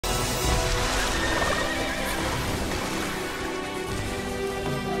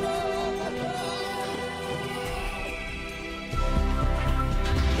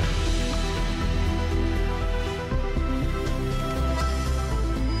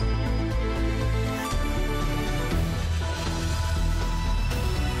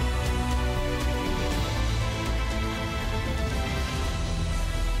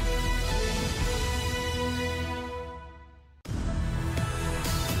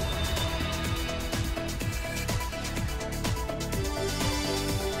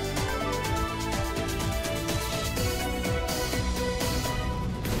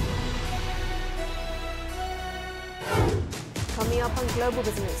Coming up on Global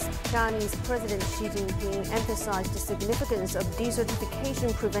Business, Chinese President Xi Jinping emphasized the significance of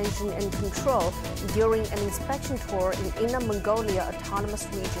desertification prevention and control during an inspection tour in Inner Mongolia Autonomous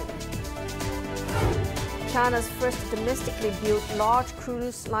Region. China's first domestically built large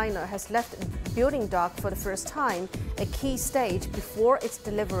cruise liner has left building dock for the first time, a key stage before its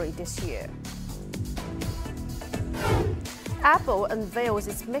delivery this year. Apple unveils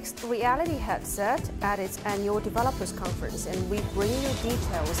its mixed reality headset at its annual developers conference, and we bring you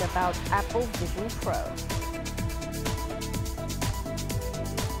details about Apple Vision Pro.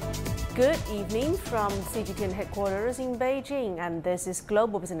 Good evening from CGTN headquarters in Beijing, and this is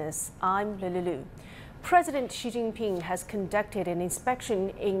Global Business. I'm Lulu. President Xi Jinping has conducted an inspection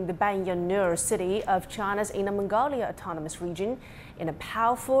in the Banyan city of China's Inner Mongolia Autonomous Region in a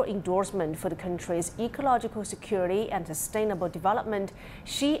powerful endorsement for the country's ecological security and sustainable development.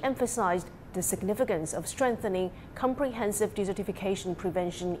 Xi emphasized the significance of strengthening comprehensive desertification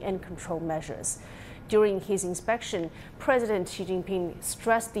prevention and control measures. During his inspection, President Xi Jinping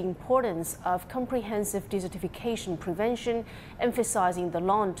stressed the importance of comprehensive desertification prevention, emphasizing the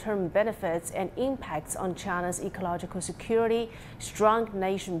long-term benefits and impacts on China's ecological security, strong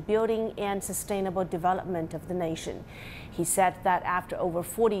nation building, and sustainable development of the nation. He said that after over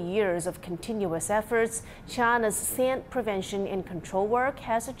 40 years of continuous efforts, China's sand prevention and control work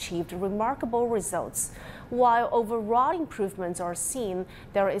has achieved remarkable results. While overall improvements are seen,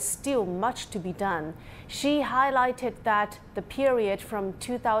 there is still much to be done. Xi highlighted that the period from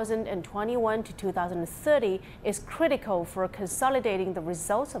 2021 to 2030 is critical for consolidating the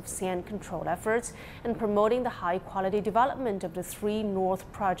results of sand control efforts and promoting the high-quality development of the Three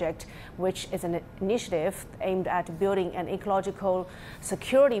North Project, which is an initiative aimed at building an ecological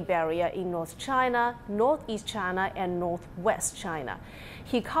security barrier in North China, Northeast China, and Northwest China.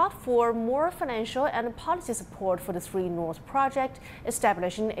 He called for more financial and policy support for the Three North Project,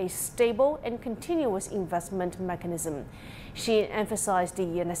 establishing a stable and continuous investment mechanism. Xi emphasized the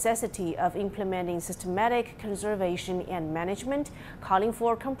necessity of implementing systematic conservation and management, calling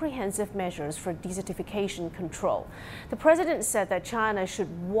for comprehensive measures for desertification control. The president said that China should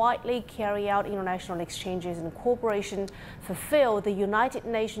widely carry out international exchanges and cooperation, fulfill the United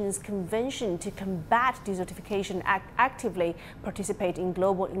Nations Convention to combat desertification, actively participate in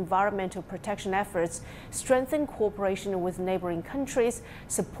global environmental protection efforts, strengthen cooperation with neighboring countries,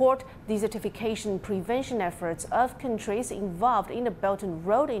 support desertification prevention efforts of countries involved in the Belt and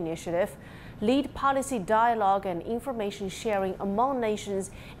Road Initiative, lead policy dialogue and information sharing among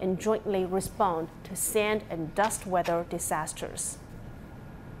nations, and jointly respond to sand and dust weather disasters.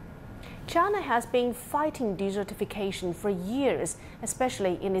 China has been fighting desertification for years,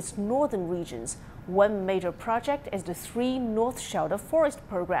 especially in its northern regions. One major project is the Three North Shelter Forest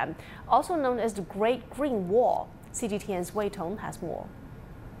Program, also known as the Great Green Wall. CGTN's Wei Tong has more.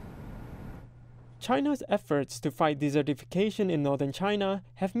 China's efforts to fight desertification in northern China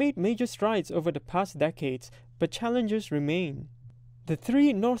have made major strides over the past decades, but challenges remain. The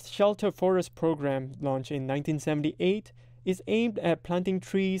Three North Shelter Forest Program, launched in 1978, is aimed at planting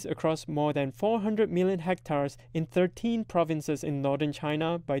trees across more than 400 million hectares in 13 provinces in northern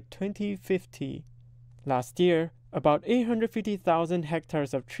China by 2050. Last year, about 850,000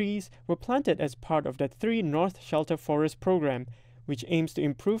 hectares of trees were planted as part of the Three North Shelter Forest Program, which aims to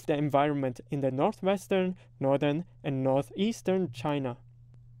improve the environment in the northwestern, northern, and northeastern China.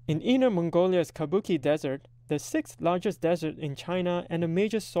 In Inner Mongolia's Kabuki Desert, the sixth largest desert in China and a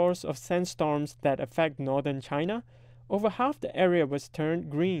major source of sandstorms that affect northern China, over half the area was turned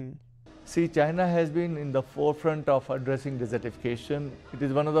green. See, China has been in the forefront of addressing desertification. It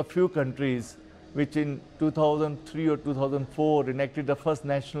is one of the few countries which in 2003 or 2004 enacted the first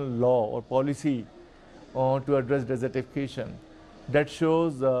national law or policy to address desertification. That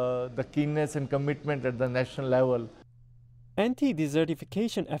shows the keenness and commitment at the national level.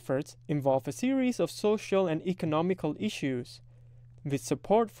 Anti-desertification efforts involve a series of social and economical issues. With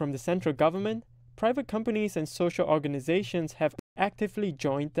support from the central government, private companies and social organizations have actively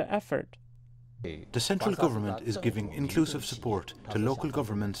joined the effort. The central government is giving inclusive support to local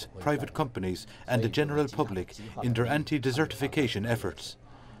governments, private companies and the general public in their anti-desertification efforts.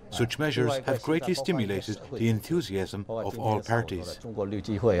 Such measures have greatly stimulated the enthusiasm of all parties.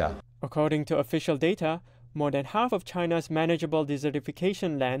 According to official data, more than half of China's manageable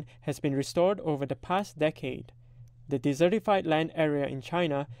desertification land has been restored over the past decade. The desertified land area in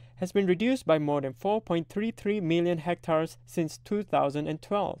China has been reduced by more than 4.33 million hectares since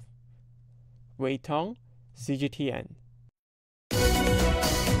 2012. Wei Tong, CGTN.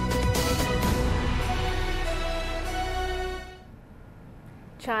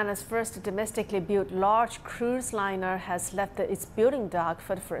 China's first domestically built large cruise liner has left its building dock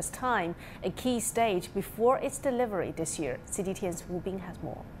for the first time, a key stage before its delivery this year. CGTN's Wu Bing has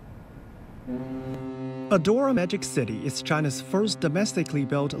more. Adora Magic City is China's first domestically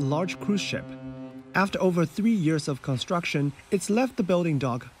built large cruise ship. After over 3 years of construction, it's left the building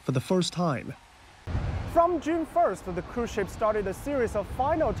dock for the first time. From June 1st, the cruise ship started a series of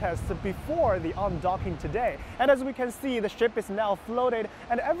final tests before the undocking today. And as we can see, the ship is now floated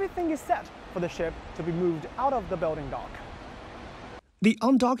and everything is set for the ship to be moved out of the building dock. The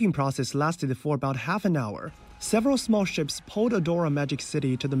undocking process lasted for about half an hour. Several small ships pulled Adora Magic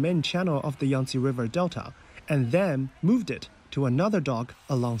City to the main channel of the Yangtze River Delta and then moved it to another dock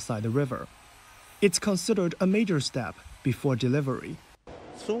alongside the river. It's considered a major step before delivery.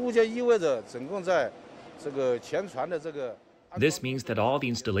 This means that all the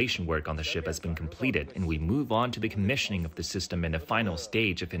installation work on the ship has been completed, and we move on to the commissioning of the system and the final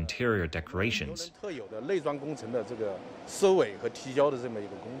stage of interior decorations.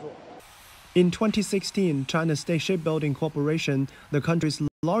 In 2016, China State Shipbuilding Corporation, the country's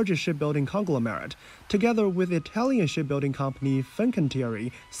largest shipbuilding conglomerate, together with Italian shipbuilding company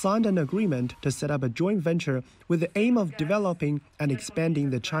Fincantieri, signed an agreement to set up a joint venture with the aim of developing and expanding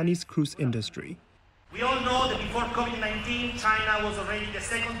the Chinese cruise industry. We all know that before COVID-19, China was already the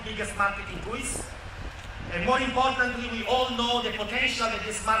second biggest market in cruise. And more importantly, we all know the potential that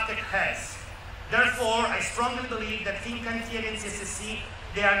this market has. Therefore, I strongly believe that Fincantieri and CSSC,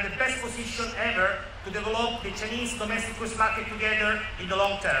 they are in the best position ever to develop the Chinese domestic cruise market together in the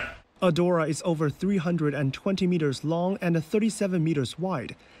long term. Adora is over 320 meters long and 37 meters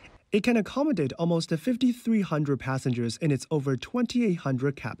wide. It can accommodate almost 5,300 passengers in its over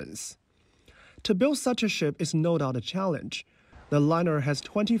 2,800 cabins. To build such a ship is no doubt a challenge. The liner has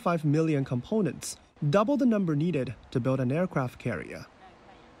 25 million components, double the number needed to build an aircraft carrier.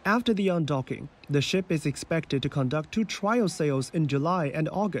 After the undocking, the ship is expected to conduct 2 trial sails in July and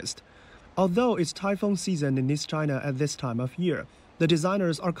August. Although it's typhoon season in East China at this time of year, the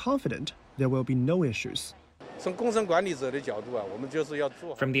designers are confident there will be no issues. From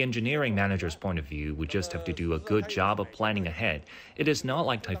the engineering manager's point of view, we just have to do a good job of planning ahead. It is not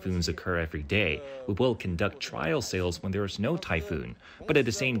like typhoons occur every day. We will conduct trial sails when there is no typhoon. But at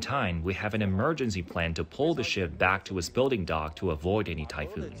the same time, we have an emergency plan to pull the ship back to its building dock to avoid any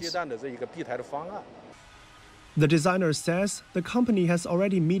typhoons. The designer says the company has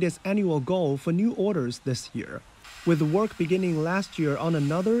already met its annual goal for new orders this year. With work beginning last year on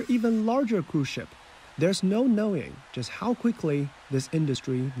another, even larger cruise ship, there's no knowing just how quickly this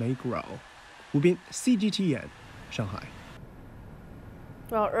industry may grow. Wu Bin, CGTN, Shanghai.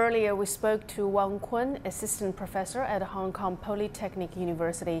 Well, earlier we spoke to Wang Kun, assistant professor at Hong Kong Polytechnic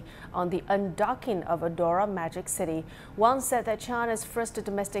University, on the undocking of Adora Magic City. Wang said that China's first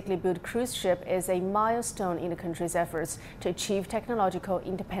domestically built cruise ship is a milestone in the country's efforts to achieve technological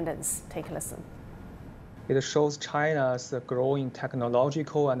independence. Take a listen. It shows China's growing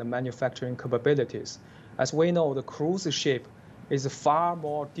technological and manufacturing capabilities. As we know, the cruise ship is far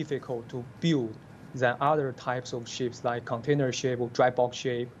more difficult to build than other types of ships like container ship or dry bulk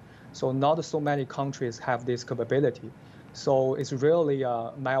ship. So not so many countries have this capability. So it's really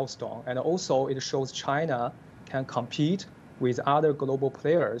a milestone. And also it shows China can compete with other global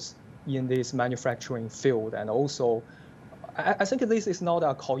players in this manufacturing field. And also, I think this is not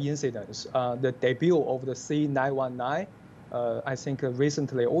a coincidence. The debut of the C919, I think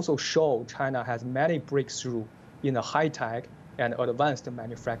recently also showed China has many breakthroughs in the high-tech and advanced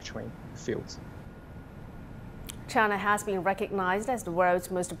manufacturing fields. China has been recognized as the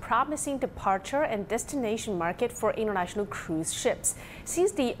world's most promising departure and destination market for international cruise ships.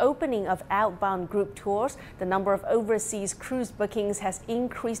 Since the opening of outbound group tours, the number of overseas cruise bookings has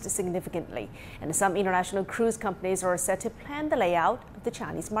increased significantly, and some international cruise companies are set to plan the layout of the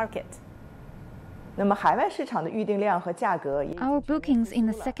Chinese market. Our bookings in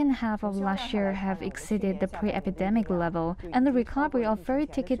the second half of last year have exceeded the pre-epidemic level, and the recovery of ferry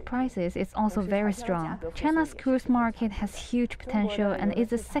ticket prices is also very strong. China's cruise market has huge potential and is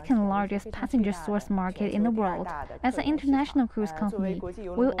the second largest passenger source market in the world. As an international cruise company, we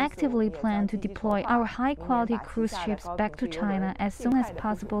will actively plan to deploy our high-quality cruise ships back to China as soon as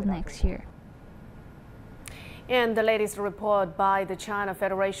possible next year. And the latest report by the China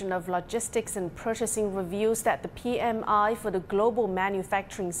Federation of Logistics and Purchasing reveals that the PMI for the global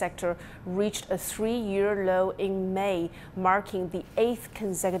manufacturing sector reached a 3-year low in May, marking the 8th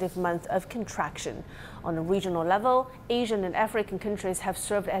consecutive month of contraction. On a regional level, Asian and African countries have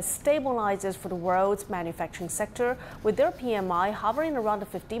served as stabilizers for the world's manufacturing sector, with their PMI hovering around the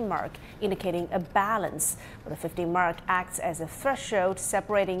 50 mark, indicating a balance. But the 50 mark acts as a threshold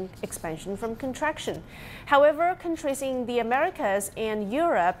separating expansion from contraction. However, countries in the Americas and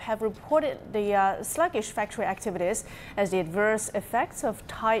Europe have reported the sluggish factory activities as the adverse effects of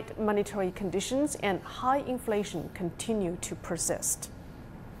tight monetary conditions and high inflation continue to persist.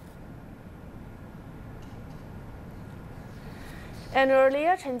 And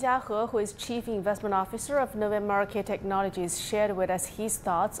earlier, Chen Jiahe, who is Chief Investment Officer of Novamarket Technologies, shared with us his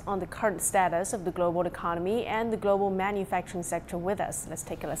thoughts on the current status of the global economy and the global manufacturing sector with us. Let's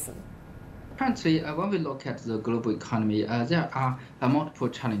take a listen. Currently, when we look at the global economy, there are multiple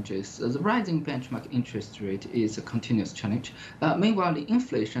challenges. The rising benchmark interest rate is a continuous challenge. Meanwhile, the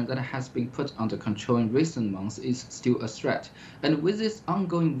inflation that has been put under control in recent months is still a threat. And with this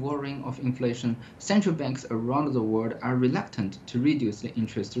ongoing worrying of inflation, central banks around the world are reluctant to reduce the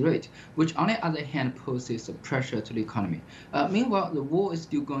interest rate, which on the other hand poses a pressure to the economy. Meanwhile, the war is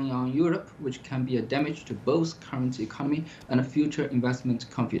still going on in Europe, which can be a damage to both current economy and future investment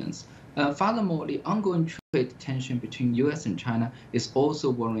confidence. Furthermore, the ongoing trade tension between US and China is also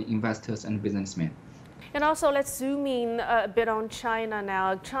worrying investors and businessmen. And also, let's zoom in a bit on China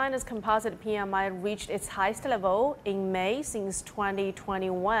now. China's composite PMI reached its highest level in May since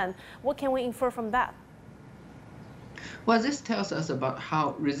 2021. What can we infer from that? Well, this tells us about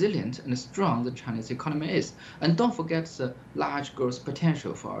how resilient and strong the Chinese economy is. And don't forget the large growth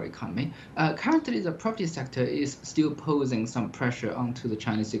potential for our economy. Currently, the property sector is still posing some pressure onto the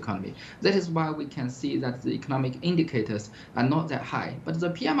Chinese economy. That is why we can see that the economic indicators are not that high. But the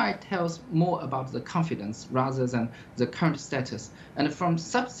PMI tells more about the confidence rather than the current status. And from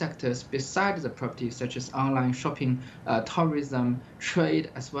subsectors besides the property, such as online shopping, tourism,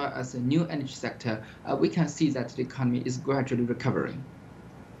 trade, as well as the new energy sector, we can see that the economy is gradually recovering.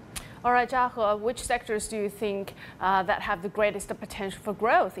 All right, Jiahe, which sectors do you think that have the greatest potential for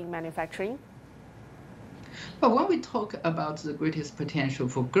growth in manufacturing? But when we talk about the greatest potential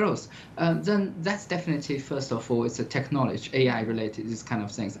for growth, then that's definitely, first of all, it's a technology, AI related, these kind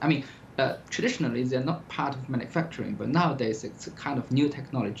of things. I mean, traditionally, they're not part of manufacturing, but nowadays it's a kind of new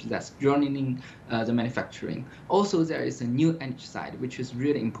technology that's joining the manufacturing. Also, there is a new energy side, which is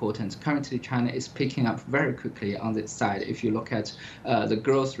really important. Currently, China is picking up very quickly on this side if you look at the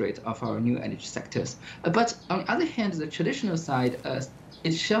growth rate of our new energy sectors. But on the other hand, the traditional side,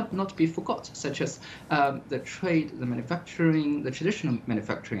 it shall not be forgot, such as the trade, the manufacturing, the traditional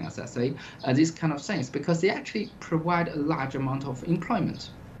manufacturing, as I say, these kind of things, because they actually provide a large amount of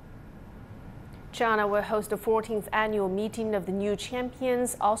employment. China will host the 14th annual meeting of the New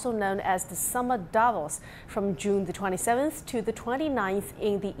Champions, also known as the Summer Davos, from June the 27th to the 29th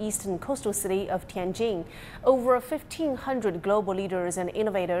in the eastern coastal city of Tianjin. Over 1,500 global leaders and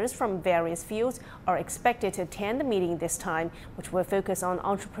innovators from various fields are expected to attend the meeting this time, which will focus on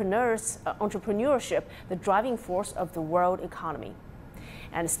entrepreneurship, the driving force of the world economy.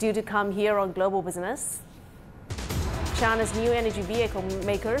 And still to come here on Global Business, China's new energy vehicle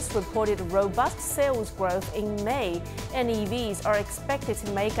makers reported robust sales growth in May, and EVs are expected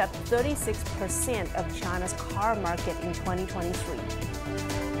to make up 36% of China's car market in 2023.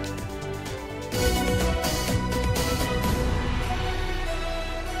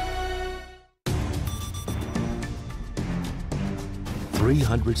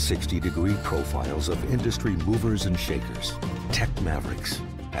 "360-degree profiles of industry movers and shakers, tech mavericks,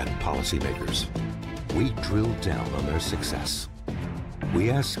 and policymakers. We drill down on their success. We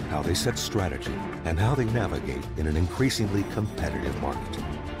ask how they set strategy and how they navigate in an increasingly competitive market.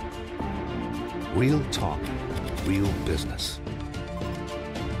 Real talk, real business.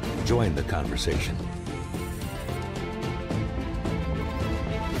 Join the conversation.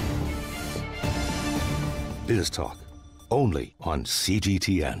 Biz Talk, only on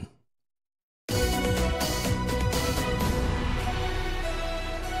CGTN.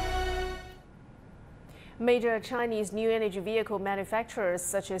 Major Chinese new energy vehicle manufacturers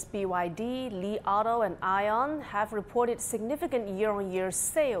such as BYD, Li Auto, and Aion have reported significant year-on-year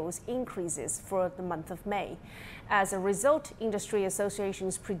sales increases for the month of May. As a result, industry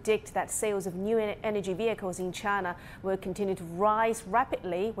associations predict that sales of new energy vehicles in China will continue to rise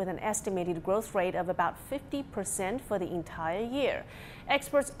rapidly, with an estimated growth rate of about 50% for the entire year.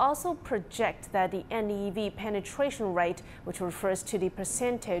 Experts also project that the NEV penetration rate, which refers to the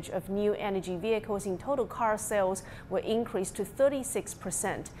percentage of new energy vehicles in total car sales will increase to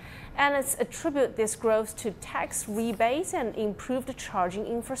 36%. Analysts attribute this growth to tax rebates and improved charging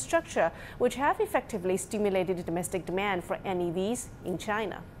infrastructure, which have effectively stimulated domestic demand for NEVs in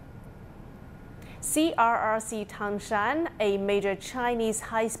China. CRRC Tangshan, a major Chinese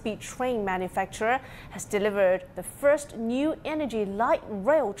high-speed train manufacturer, has delivered the first new energy light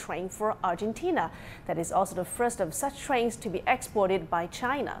rail train for Argentina. That is also the first of such trains to be exported by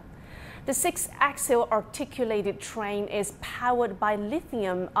China. The 6-axle articulated train is powered by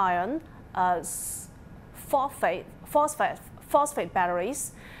lithium-ion phosphate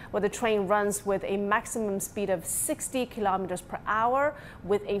batteries, where the train runs with a maximum speed of 60 kilometers per hour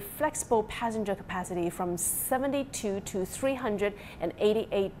with a flexible passenger capacity from 72 to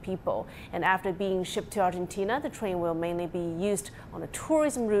 388 people. And after being shipped to Argentina, the train will mainly be used on a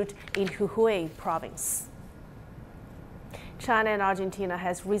tourism route in Jujuy province. China and Argentina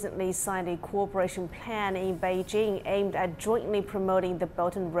has recently signed a cooperation plan in Beijing aimed at jointly promoting the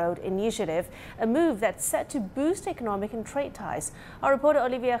Belt and Road Initiative, a move that's set to boost economic and trade ties. Our reporter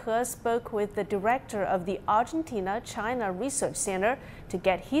Olivia He spoke with the director of the Argentina-China Research Center to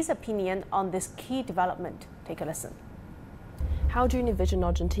get his opinion on this key development. Take a listen. How do you envision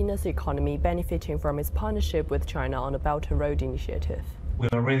Argentina's economy benefiting from its partnership with China on the Belt and Road Initiative? We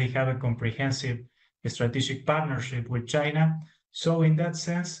already have a comprehensive strategic partnership with China. So in that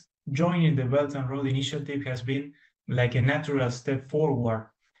sense, joining the Belt and Road Initiative has been like a natural step forward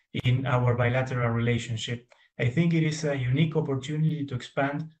in our bilateral relationship. I think it is a unique opportunity to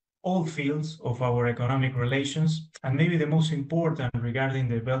expand all fields of our economic relations. And maybe the most important regarding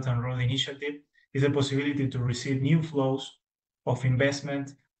the Belt and Road Initiative is the possibility to receive new flows of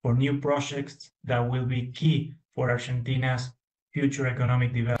investment for new projects that will be key for Argentina's future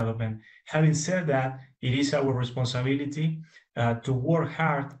economic development. Having said that, it is our responsibility to work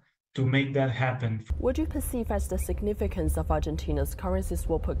hard to make that happen. What do you perceive as the significance of Argentina's currency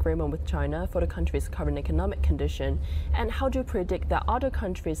swap agreement with China for the country's current economic condition? And how do you predict that other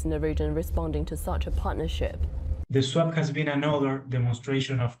countries in the region responding to such a partnership? The swap has been another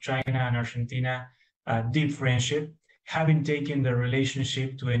demonstration of China and Argentina deep friendship, having taken the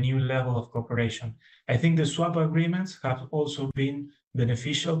relationship to a new level of cooperation. I think the swap agreements have also been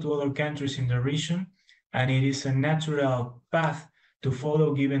beneficial to other countries in the region, and it is a natural path to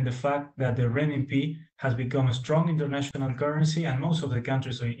follow given the fact that the renminbi has become a strong international currency, and most of the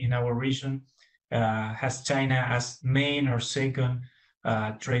countries in our region has China as main or second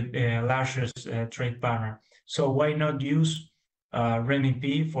largest trade partner. So why not use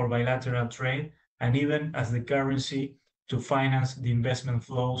renminbi for bilateral trade and even as the currency to finance the investment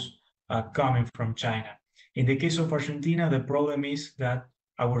flows coming from China? In the case of Argentina, the problem is that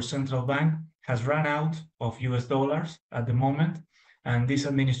our central bank has run out of US dollars at the moment, and this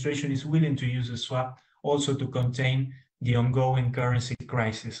administration is willing to use the swap also to contain the ongoing currency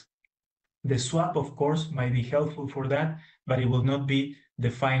crisis. The swap, of course, might be helpful for that, but it will not be the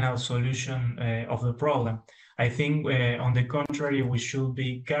final solution of the problem. I think, on the contrary, we should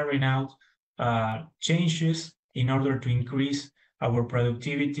be carrying out changes in order to increase our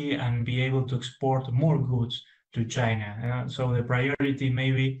productivity and be able to export more goods to China. So the priority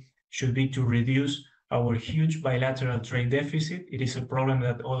maybe should be to reduce our huge bilateral trade deficit. It is a problem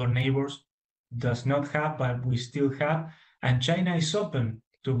that other neighbors does not have, but we still have. And China is open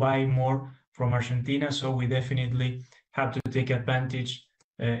to buy more from Argentina, so we definitely have to take advantage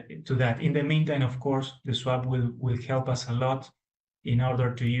to that. In the meantime, of course, the swap will help us a lot in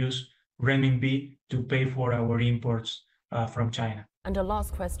order to use renminbi to pay for our imports from China. And the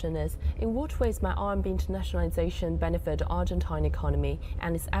last question is, in what ways might RMB internationalization benefit the Argentine economy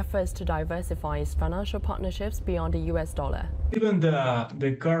and its efforts to diversify its financial partnerships beyond the US dollar? Given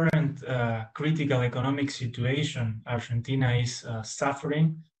the current critical economic situation Argentina is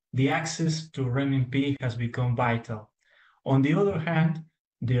suffering, the access to renminbi has become vital. On the other hand,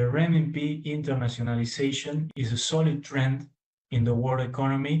 the renminbi internationalization is a solid trend in the world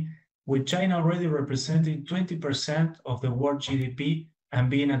economy, with China already representing 20% of the world GDP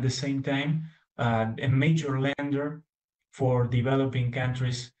and being at the same time a major lender for developing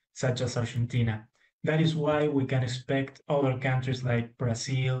countries such as Argentina. That is why we can expect other countries like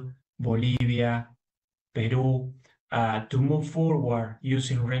Brazil, Bolivia, Peru to move forward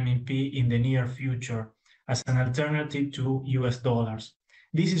using renminbi in the near future as an alternative to US dollars.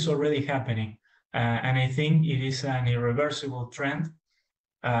 This is already happening, and I think it is an irreversible trend.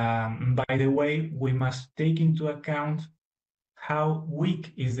 By the way, we must take into account how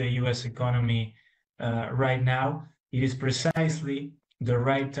weak is the US economy right now. It is precisely the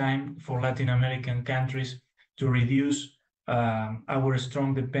right time for Latin American countries to reduce our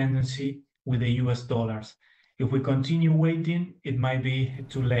strong dependency with the US dollars. If we continue waiting, it might be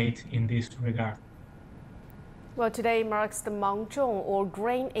too late in this regard. Well, today marks the Mangzhong, or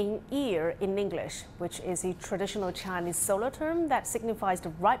grain-in ear in English, which is a traditional Chinese solar term that signifies the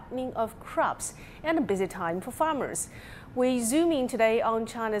ripening of crops and a busy time for farmers. We zoom in today on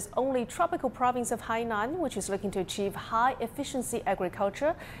China's only tropical province of Hainan, which is looking to achieve high-efficiency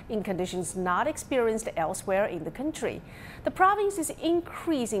agriculture in conditions not experienced elsewhere in the country. The province is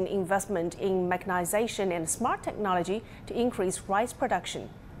increasing investment in mechanization and smart technology to increase rice production.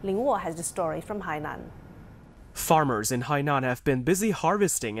 Lin Wo has the story from Hainan. Farmers in Hainan have been busy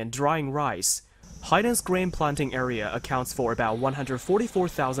harvesting and drying rice. Hainan's grain planting area accounts for about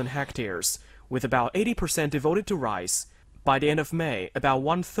 144,000 hectares, with about 80% devoted to rice. By the end of May, about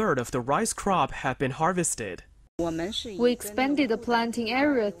 1/3 of the rice crop had been harvested. We expanded the planting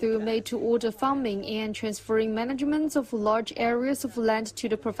area through made-to-order farming and transferring management of large areas of land to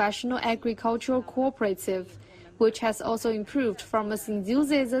the professional agricultural cooperative, which has also improved farmers'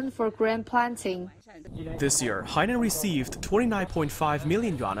 enthusiasm for grain planting. This year, Hainan received 29.5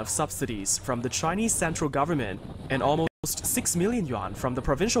 million yuan of subsidies from the Chinese central government and almost 6 million yuan from the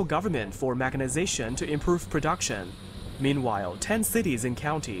provincial government for mechanization to improve production. Meanwhile, 10 cities and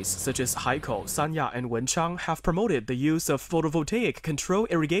counties such as Haikou, Sanya, and Wenchang have promoted the use of photovoltaic control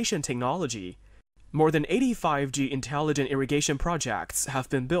irrigation technology. More than 80 5G intelligent irrigation projects have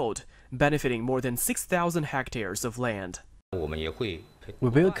been built, benefiting more than 6,000 hectares of land. We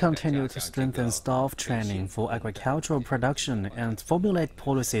will continue to strengthen staff training for agricultural production and formulate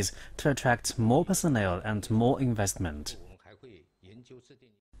policies to attract more personnel and more investment.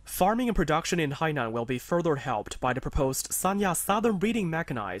 Farming and production in Hainan will be further helped by the proposed Sanya Southern Breeding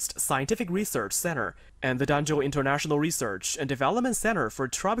Mechanized Scientific Research Center and the Danzhou International Research and Development Center for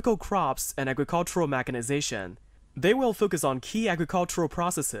Tropical Crops and Agricultural Mechanization. They will focus on key agricultural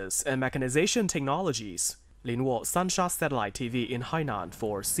processes and mechanization technologies. Lin Wo, Sansha Satellite TV in Hainan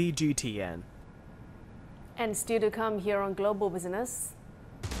for CGTN. And still to come here on Global Business.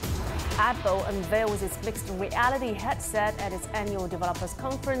 Apple unveils its mixed reality headset at its annual developers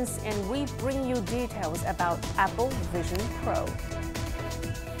conference, and we bring you details about Apple Vision Pro.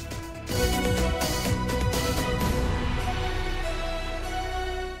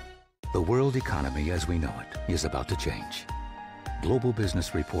 The world economy as we know it is about to change. Global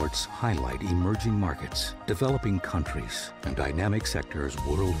business reports highlight emerging markets, developing countries, and dynamic sectors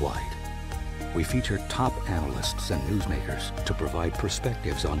worldwide. We feature top analysts and newsmakers to provide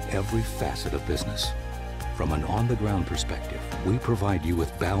perspectives on every facet of business. From an on-the-ground perspective, we provide you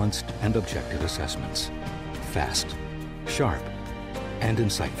with balanced and objective assessments. Fast, sharp, and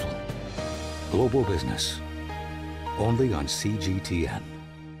insightful. Global Business, only on CGTN.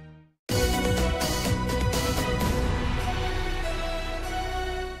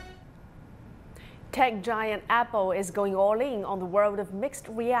 Tech giant Apple is going all in on the world of mixed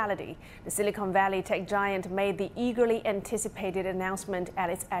reality. The Silicon Valley tech giant made the eagerly anticipated announcement at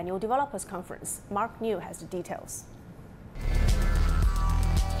its annual developers conference. Mark New has the details.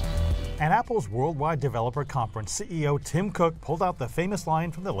 At Apple's Worldwide Developer Conference, CEO Tim Cook pulled out the famous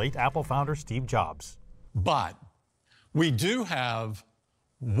line from the late Apple founder Steve Jobs. But we do have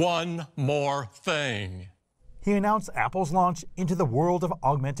one more thing. He announced Apple's launch into the world of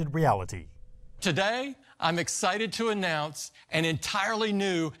augmented reality. Today, I'm excited to announce an entirely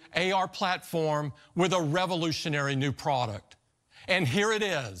new AR platform with a revolutionary new product. And here it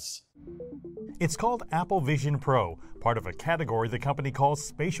is. It's called Apple Vision Pro, part of a category the company calls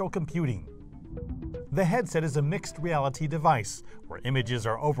spatial computing. The headset is a mixed reality device where images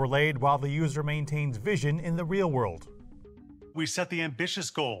are overlaid while the user maintains vision in the real world. We set the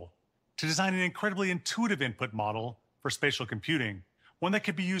ambitious goal to design an incredibly intuitive input model for spatial computing, one that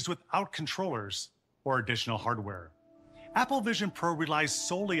could be used without controllers or additional hardware. Apple Vision Pro relies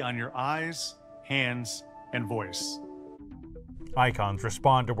solely on your eyes, hands, and voice. Icons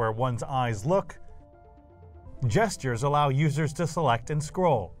respond to where one's eyes look. Gestures allow users to select and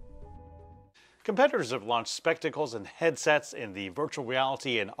scroll. Competitors have launched spectacles and headsets in the virtual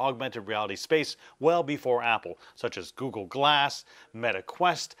reality and augmented reality space well before Apple, such as Google Glass, Meta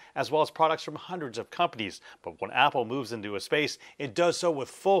Quest, as well as products from hundreds of companies. But when Apple moves into a space, it does so with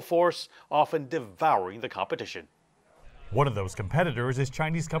full force, often devouring the competition. One of those competitors is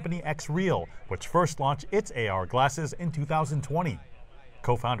Chinese company XReal, which first launched its AR glasses in 2020.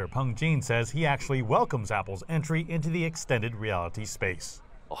 Co-founder Peng Jin says he actually welcomes Apple's entry into the extended reality space.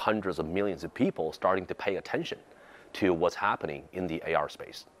 Hundreds of millions of people starting to pay attention to what's happening in the AR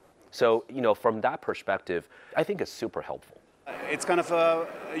space. So, from that perspective, I think it's super helpful. It's kind of a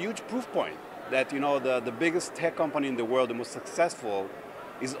huge proof point that, the biggest tech company in the world, the most successful,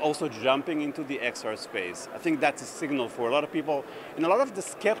 is also jumping into the XR space. I think that's a signal for a lot of people and a lot of the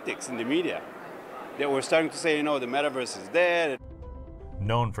skeptics in the media that were starting to say, you know, the metaverse is dead.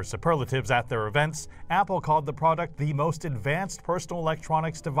 Known for superlatives at their events, Apple called the product the most advanced personal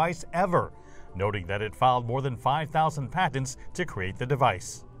electronics device ever, noting that it filed more than 5,000 patents to create the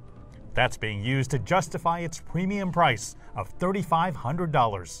device. That's being used to justify its premium price of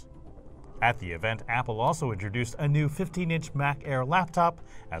 $3,500. At the event, Apple also introduced a new 15-inch Mac Air laptop,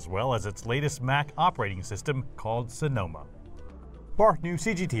 as well as its latest Mac operating system called Sonoma. Bart New,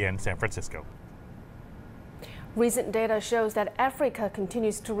 CGTN, San Francisco. Recent data shows that Africa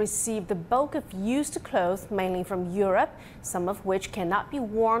continues to receive the bulk of used clothes, mainly from Europe, some of which cannot be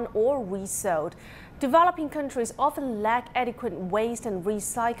worn or resold. Developing countries often lack adequate waste and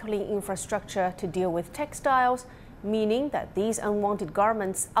recycling infrastructure to deal with textiles, meaning that these unwanted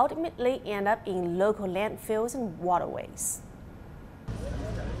garments ultimately end up in local landfills and waterways.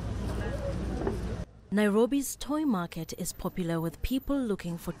 Nairobi's toy market is popular with people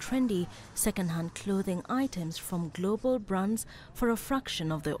looking for trendy second-hand clothing items from global brands for a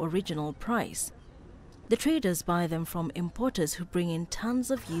fraction of the original price. The traders buy them from importers who bring in tons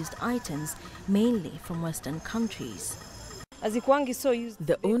of used items, mainly from Western countries.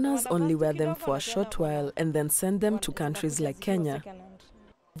 The owners only wear them for a short while and then send them to countries like Kenya.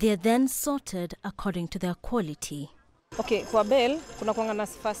 They are then sorted according to their quality.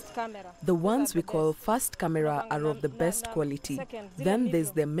 The ones we call fast camera are of the best quality. Then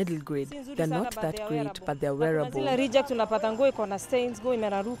there's the middle grade. They're not that great, but they're wearable.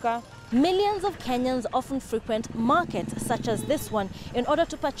 Millions of Kenyans often frequent markets such as this one in order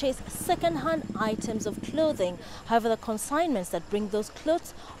to purchase second-hand items of clothing. However, the consignments that bring those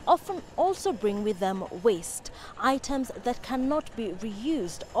clothes often also bring with them waste, items that cannot be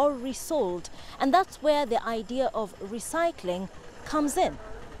reused or resold. And that's where the idea of recycling comes in.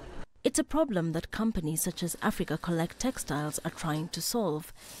 It's a problem that companies such as Africa Collect Textiles are trying to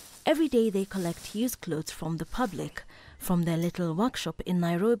solve. Every day they collect used clothes from the public. From their little workshop in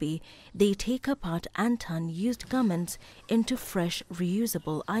Nairobi, they take apart and turn used garments into fresh,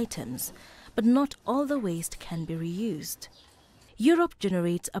 reusable items. But not all the waste can be reused. Europe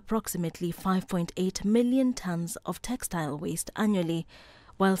generates approximately 5.8 million tons of textile waste annually.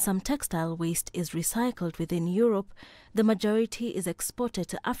 While some textile waste is recycled within Europe, the majority is exported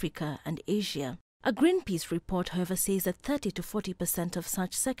to Africa and Asia. A Greenpeace report, however, says that 30 to 40% of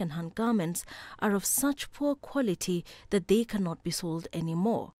such second-hand garments are of such poor quality that they cannot be sold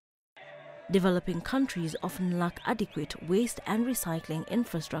anymore. Developing countries often lack adequate waste and recycling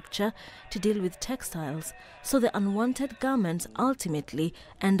infrastructure to deal with textiles, so the unwanted garments ultimately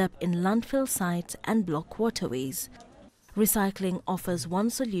end up in landfill sites and block waterways. Recycling offers one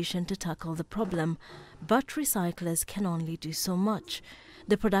solution to tackle the problem, but recyclers can only do so much.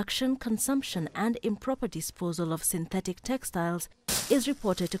 The production, consumption and improper disposal of synthetic textiles is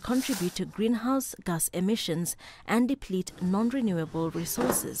reported to contribute to greenhouse gas emissions and deplete non-renewable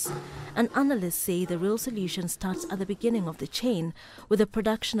resources. And analysts say the real solution starts at the beginning of the chain with the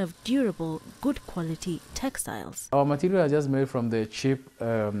production of durable, good quality textiles. Our material are just made from the cheap,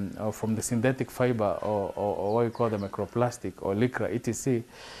 or from the synthetic fiber or what we call the microplastic or lycra, etc.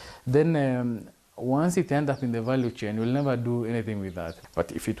 Then once it ends up in the value chain, we'll never do anything with that.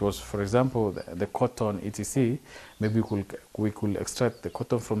 But if it was, for example, the cotton, etc., maybe we could extract the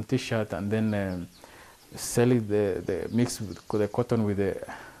cotton from T-shirt and then sell it, mix the cotton with the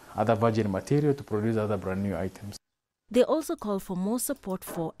other virgin material to produce other brand new items. They also call for more support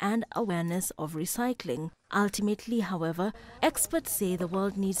for and awareness of recycling. Ultimately, however, experts say the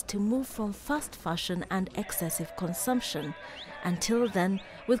world needs to move from fast fashion and excessive consumption. Until then,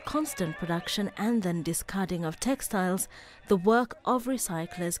 with constant production and then discarding of textiles, the work of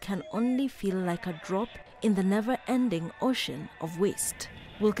recyclers can only feel like a drop in the never-ending ocean of waste.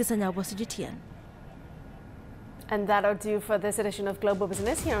 Wilkes Anyabo, CGTN. And that'll do for this edition of Global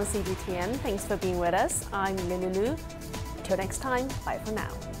Business here on CGTN. Thanks for being with us. I'm Lulu. Till next time, bye for now.